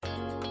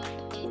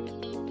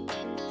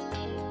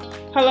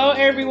Hello,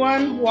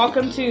 everyone.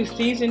 Welcome to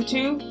Season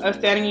 2 of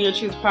Standing in Your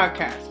Truth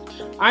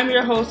podcast. I'm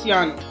your host,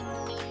 Yanni.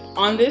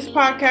 On this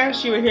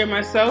podcast, you will hear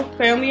myself,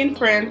 family, and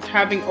friends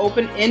having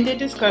open-ended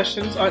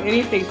discussions on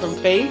anything from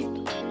faith,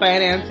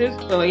 finances,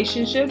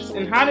 relationships,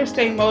 and how to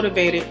stay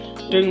motivated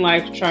during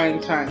life-trying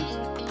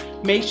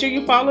times. Make sure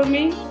you follow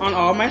me on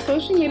all my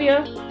social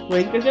media.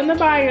 Link is in the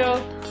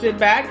bio. Sit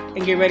back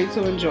and get ready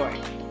to enjoy.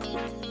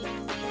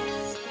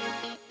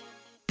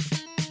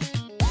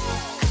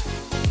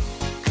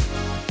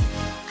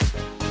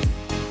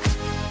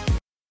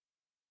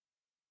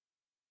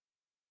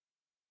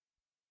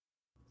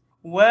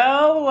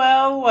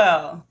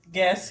 Well.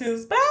 Guess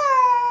who's back?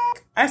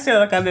 I feel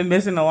like I've been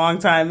missing a long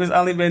time. It's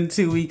only been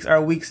 2 weeks or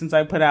a week since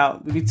I put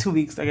out. Maybe 2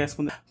 weeks, I guess.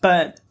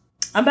 But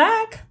I'm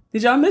back.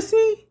 Did y'all miss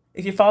me?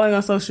 If you're following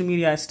on social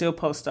media, I still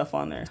post stuff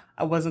on there.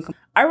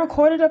 I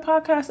recorded a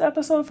podcast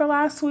episode for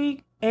last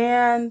week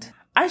and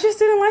I just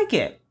didn't like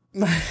it.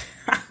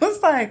 I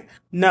was like,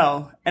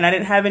 no. And I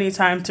didn't have any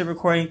time to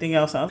record anything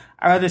else. I'd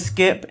rather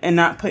skip and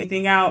not put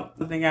anything out,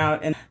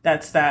 and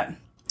that's that.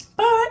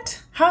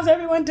 But how's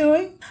everyone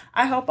doing?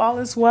 I hope all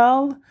is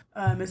well.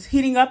 It's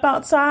heating up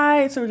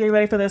outside, so we're getting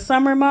ready for the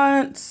summer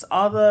months.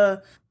 All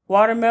the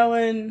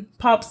watermelon,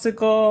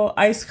 popsicle,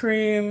 ice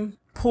cream,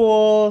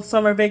 pool,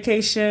 summer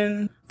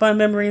vacation, fun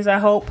memories, I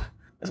hope.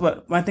 That's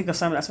what when I think of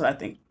summer, that's what I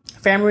think.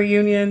 Family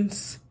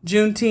reunions,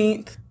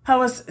 Juneteenth.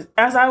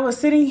 As I was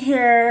sitting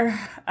here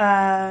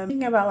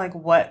thinking about like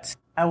what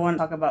I want to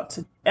talk about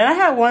today. And I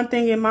had one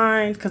thing in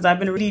mind because I've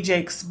been reading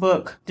Jake's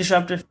book,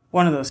 Disruptor,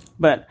 one of those.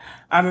 But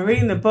I've been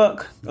reading the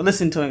book, or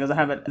listening to it because I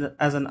have it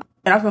as and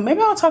I was like,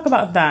 maybe I'll talk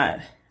about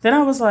that. Then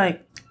I was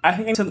like, I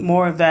think I took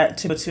more of that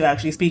to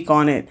actually speak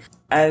on it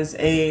as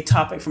a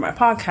topic for my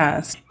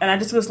podcast. And I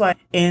just was like,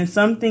 in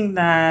something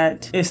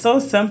that is so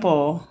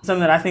simple,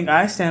 something that I think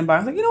I stand by, I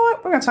was like, you know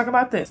what? We're going to talk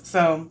about this.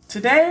 So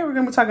today we're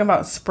going to be talking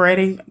about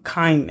spreading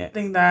kindness.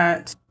 Something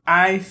that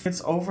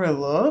it's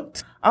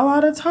overlooked a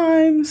lot of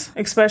times,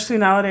 especially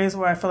nowadays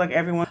where I feel like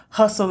everyone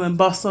hustle and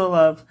bustle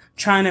of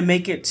trying to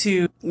make it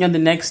to the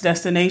next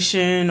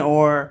destination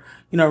or,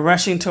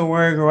 rushing to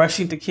work,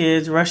 rushing to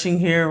kids, rushing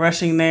here,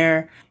 rushing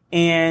there.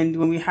 And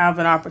when we have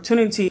an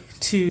opportunity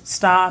to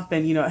stop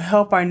and,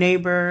 help our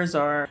neighbors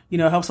or,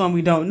 help someone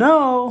we don't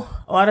know,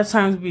 a lot of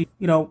times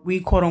we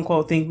quote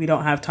unquote think we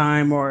don't have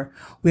time or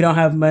we don't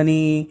have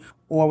money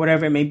or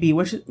whatever it may be,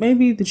 which may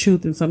be the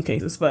truth in some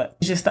cases, but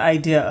it's just the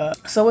idea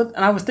of.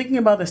 And I was thinking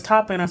about this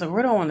topic and I was like,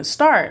 where do I want to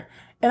start?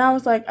 And I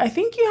was like, I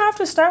think you have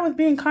to start with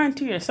being kind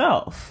to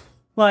yourself.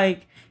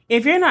 Like,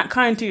 if you're not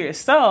kind to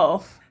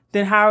yourself,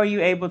 then how are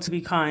you able to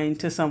be kind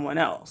to someone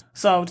else?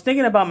 So I was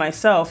thinking about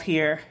myself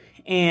here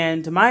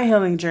and my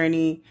healing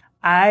journey.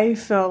 I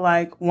feel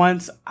like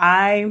once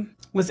I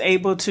was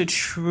able to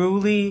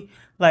truly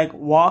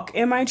walk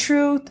in my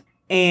truth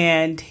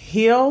and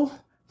heal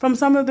from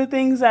some of the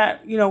things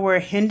that, were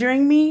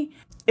hindering me,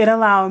 it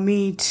allowed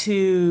me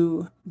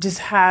to just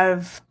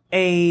have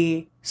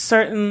a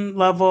certain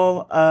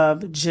level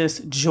of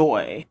just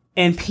joy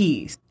and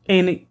peace.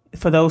 And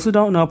for those who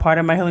don't know, part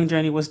of my healing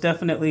journey was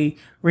definitely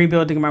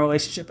rebuilding my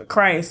relationship with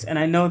Christ. And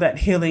I know that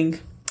healing,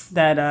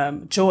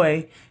 that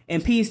joy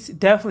and peace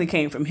definitely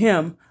came from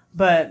him.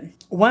 But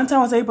once I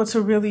was able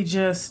to really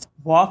just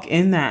walk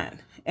in that,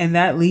 and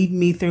that lead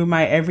me through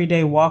my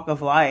everyday walk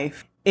of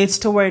life, it's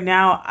to where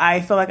now I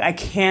feel like I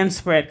can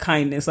spread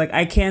kindness. Like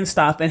I can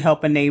stop and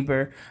help a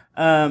neighbor.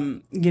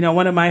 One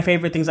of my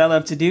favorite things I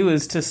love to do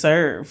is to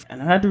serve.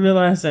 And I had to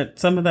realize that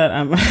some of that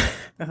I'm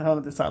a whole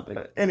other topic.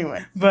 But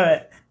anyway,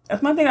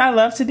 that's one thing I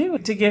love to do,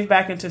 to give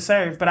back and to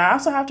serve. But I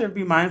also have to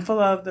be mindful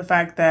of the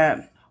fact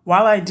that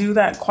while I do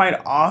that quite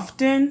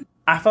often,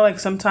 I feel like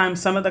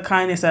sometimes some of the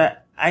kindness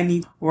that I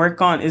need to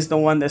work on is the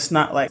one that's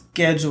not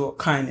scheduled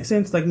kindness.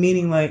 It's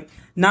meaning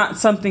not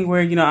something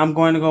where, I'm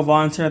going to go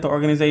volunteer at the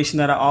organization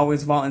that I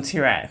always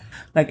volunteer at.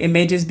 It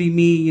may just be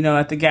me,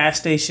 at the gas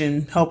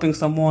station helping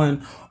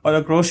someone or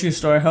the grocery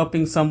store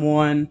helping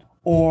someone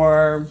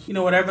or,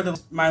 whatever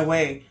my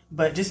way.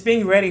 But just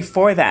being ready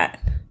for that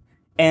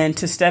and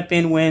to step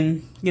in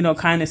when,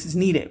 kindness is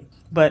needed.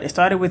 But it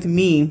started with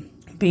me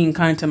being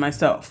kind to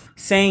myself,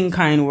 saying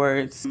kind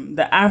words,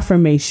 the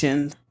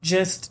affirmations,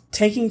 just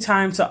taking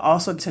time to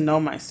also to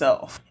know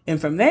myself. And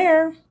from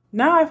there,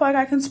 now I feel like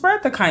I can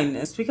spread the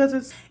kindness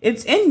because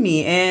it's in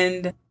me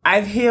and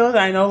I've healed.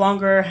 I no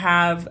longer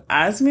have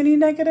as many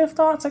negative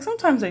thoughts.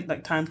 Sometimes they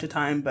time to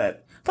time,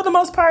 but for the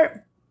most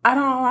part, I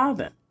don't allow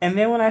them. And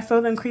then when I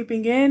feel them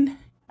creeping in,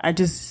 I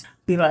just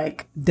be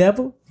like,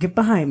 devil, get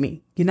behind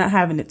me. You're not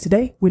having it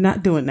today. We're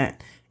not doing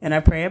that. And I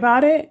pray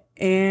about it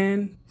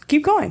and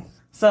keep going.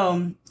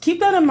 So keep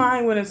that in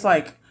mind when it's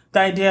the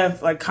idea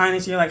of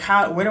kindness. You're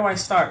where do I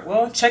start?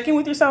 Well, check in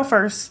with yourself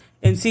first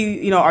and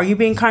see, are you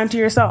being kind to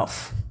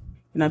yourself?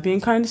 You're not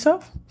being kind to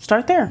yourself?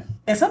 Start there.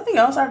 And something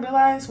else I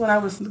realized when I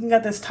was looking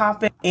at this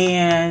topic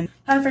and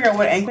trying to figure out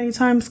what many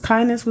times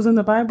kindness was in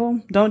the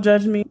Bible. Don't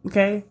judge me,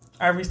 okay?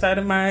 I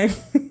restarted my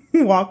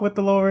walk with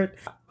the Lord.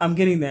 I'm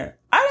getting there.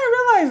 I didn't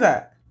realize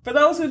that. For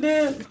those who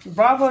did,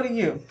 bravo to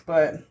you.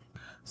 But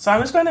So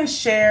I'm just going to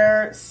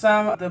share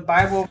some of the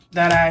Bible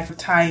that I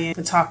tie in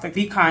the topic,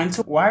 be kind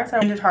to why is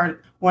our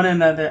heart one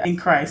another in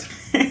Christ.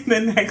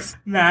 The next,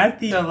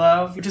 Matthew, the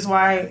love, which is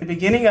why at the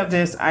beginning of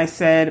this, I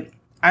said,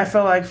 I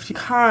feel like to be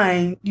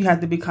kind, you have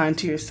to be kind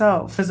to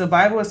yourself. Because the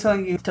Bible is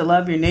telling you to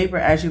love your neighbor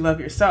as you love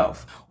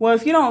yourself. Well,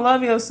 if you don't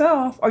love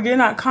yourself or you're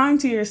not kind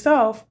to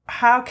yourself,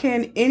 how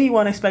can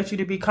anyone expect you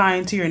to be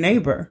kind to your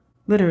neighbor?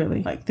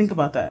 Literally. Like, think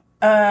about that.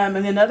 And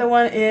the other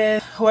one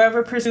is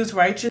whoever pursues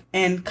righteousness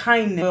and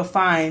kindness will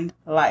find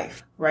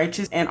life,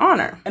 righteous and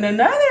honor. And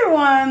another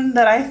one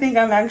that I think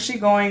I'm actually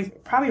going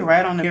probably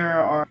right on the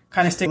mirror or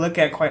kind of look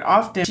at quite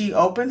often. She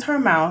opens her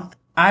mouth.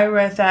 I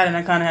read that and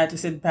I kind of had to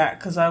sit back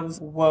because I was,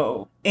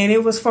 whoa. And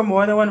it was for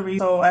more than one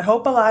reason. So at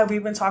Hope Alive,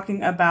 we've been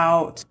talking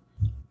about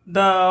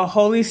the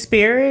Holy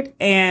Spirit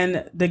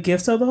and the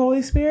gifts of the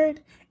Holy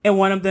Spirit. And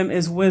one of them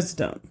is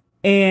wisdom.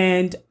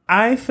 And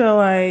I feel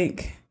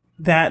like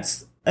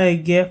that's a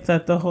gift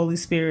that the Holy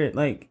Spirit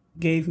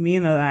gave me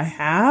and that I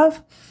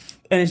have.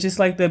 And it's just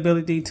like the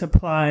ability to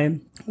apply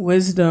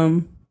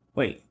wisdom.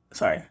 Wait,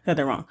 sorry, I said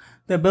that wrong.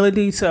 The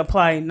ability to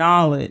apply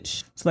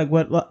knowledge. It's like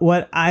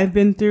what I've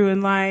been through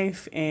in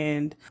life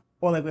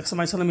or like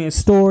somebody telling me a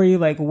story,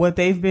 like what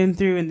they've been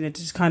through, and it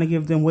just kind of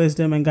give them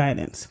wisdom and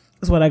guidance.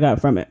 That's what I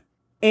got from it.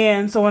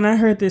 And so when I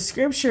heard this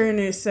scripture and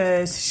it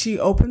says she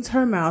opens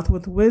her mouth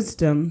with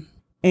wisdom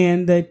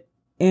and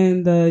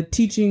the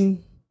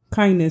teaching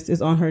kindness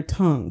is on her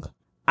tongue.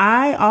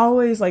 I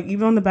always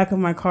even on the back of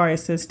my car, it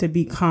says to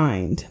be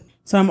kind.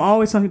 So I'm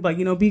always telling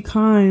people be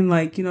kind,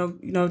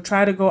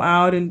 try to go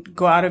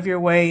out of your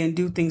way and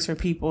do things for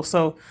people.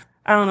 So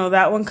I don't know,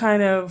 that one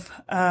kind of,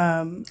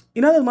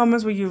 the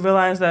moments where you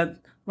realize that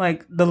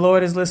the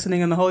Lord is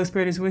listening and the Holy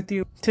Spirit is with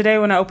you. Today,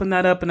 when I opened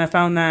that up and I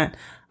found that,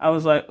 I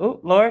was like, oh,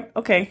 Lord,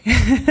 okay.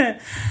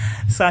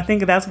 So I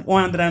think that's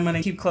one that I'm going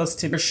to keep close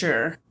to for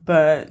sure.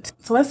 But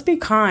so let's be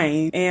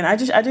kind. And I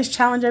just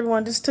challenge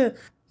everyone just to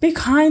be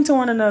kind to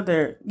one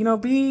another.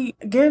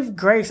 Give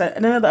grace.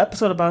 Another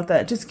episode about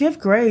that. Just give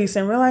grace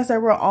and realize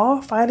that we're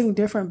all fighting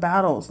different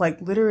battles.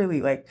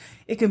 Literally,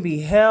 it can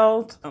be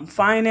health,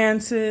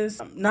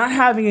 finances, not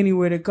having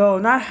anywhere to go,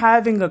 not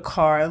having a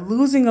car,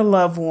 losing a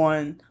loved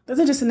one. Those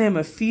are just to name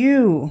a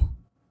few.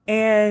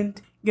 And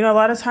a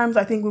lot of times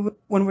I think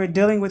when we're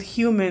dealing with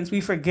humans,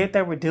 we forget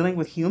that we're dealing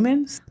with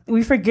humans.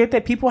 We forget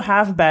that people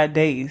have bad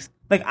days.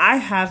 I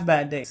have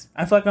bad days.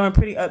 I feel like I'm a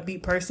pretty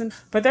upbeat person,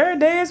 but there are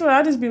days where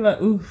I just be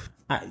like, oof.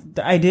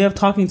 The idea of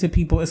talking to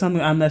people is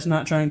something I'm just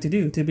not trying to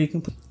do, to be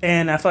complete.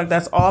 And I feel like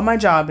that's all my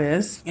job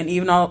is. And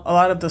even a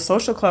lot of the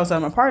social clubs that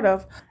I'm a part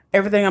of,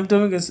 everything I'm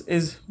doing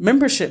is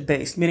membership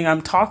based, meaning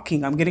I'm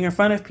talking, I'm getting in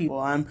front of people.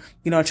 I'm,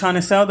 trying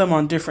to sell them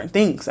on different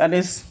things. That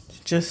is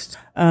just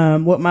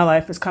what my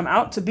life has come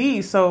out to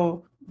be.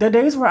 So there are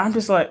days where I'm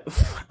just like,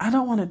 I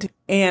don't want to do.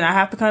 And I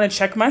have to kind of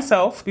check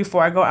myself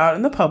before I go out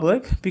in the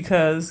public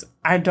because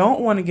I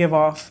don't want to give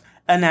off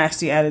a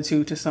nasty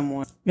attitude to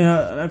someone.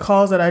 The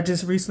cause that I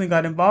just recently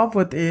got involved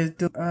with is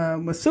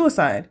with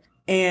suicide.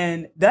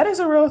 And that is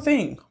a real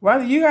thing.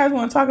 Whether you guys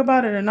want to talk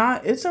about it or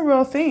not, it's a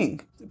real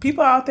thing.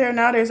 People out there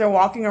nowadays are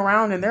walking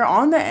around and they're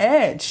on the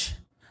edge.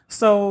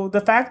 So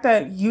the fact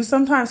that you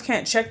sometimes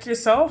can't check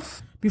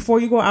yourself before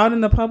you go out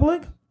in the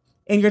public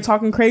and you're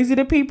talking crazy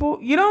to people,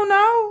 you don't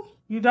know.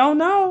 You don't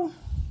know.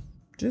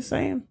 Just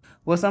saying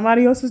what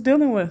somebody else is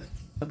dealing with.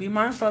 So be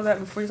mindful of that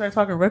before you start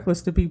talking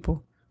reckless to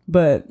people.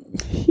 But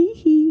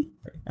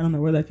I don't know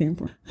where that came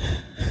from.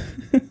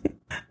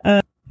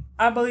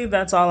 I believe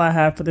that's all I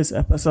have for this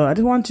episode. I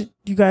just want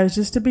you guys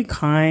just to be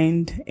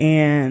kind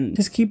and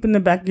just keep in the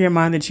back of your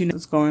mind that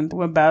what's going through,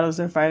 what battles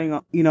they're fighting,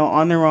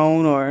 on their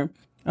own or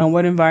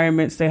what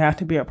environments they have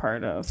to be a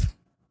part of.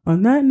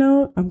 On that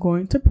note, I'm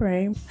going to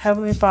pray.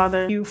 Heavenly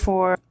Father, thank you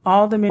for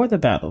all the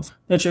battles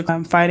that you're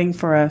fighting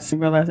for us. And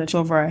realize that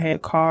you're over our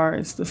head,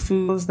 cars, the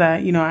foods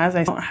that, as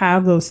I don't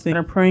have those things,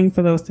 are praying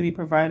for those to be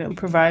provided. We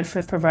provided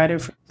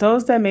for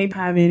those that may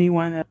have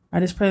anyone. I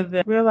just pray that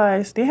they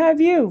realize they have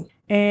you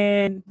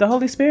and the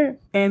Holy Spirit.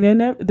 And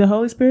then the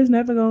Holy Spirit's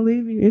never going to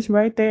leave you. It's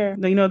right there.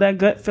 That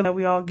gut feeling that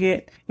we all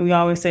get. And we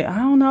always say, I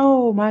don't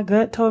know, my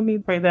gut told me.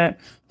 Pray that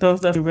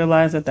those that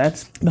realize that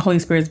that's the Holy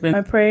Spirit's been.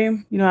 I pray,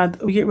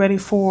 we get ready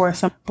for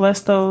some,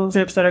 bless those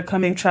trips that are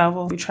coming,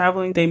 be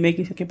traveling. They make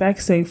it get back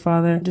safe,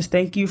 Father. Just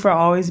thank you for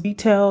always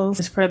details.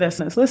 Just pray that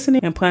someone's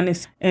listening and plan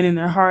this and in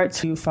their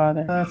hearts to you,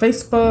 Father.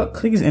 Facebook,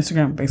 I think it's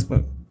Instagram,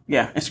 Facebook.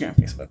 Yeah, Instagram,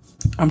 Facebook.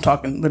 I'm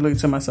talking literally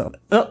to myself.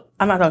 Oh,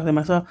 I'm not talking to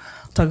myself.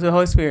 I'm talking to the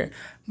Holy Spirit.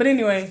 But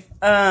anyway,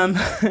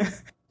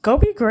 go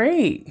be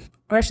great.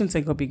 Or I shouldn't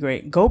say go be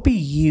great. Go be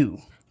you.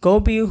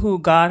 Go be who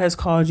God has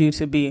called you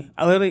to be.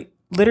 I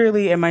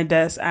literally at my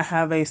desk, I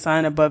have a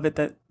sign above it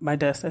that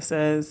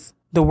says,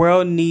 the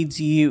world needs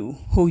you,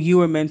 who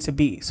you are meant to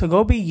be. So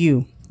go be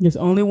you. There's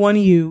only one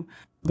you.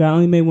 God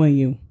only made one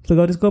you.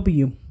 So just go be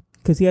you.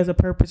 Because he has a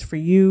purpose for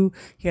you.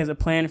 He has a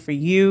plan for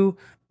you.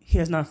 He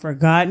has not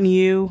forgotten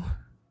you.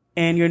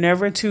 And you're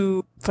never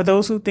for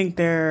those who think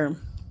they're,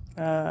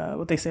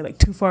 what they say,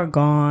 too far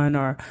gone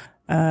or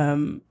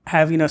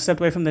have,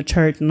 stepped away from the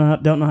church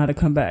and don't know how to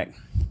come back.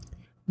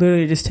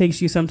 Literally, it just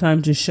takes you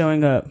sometimes just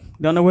showing up.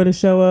 Don't know where to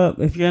show up.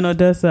 If you're in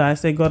Odessa, I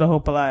say go to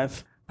Hope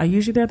Alive. I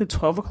usually have the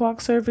 12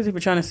 o'clock service if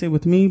you're trying to sit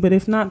with me, but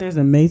if not, there's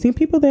amazing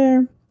people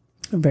there.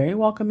 Very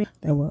welcoming.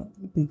 They will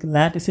be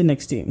glad to sit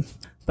next to you.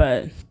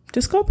 But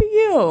just go be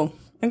you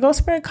and go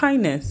spread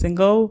kindness and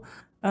go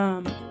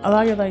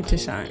allow your light to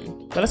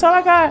shine. But that's all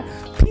I got.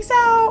 Peace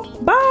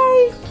out.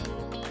 Bye.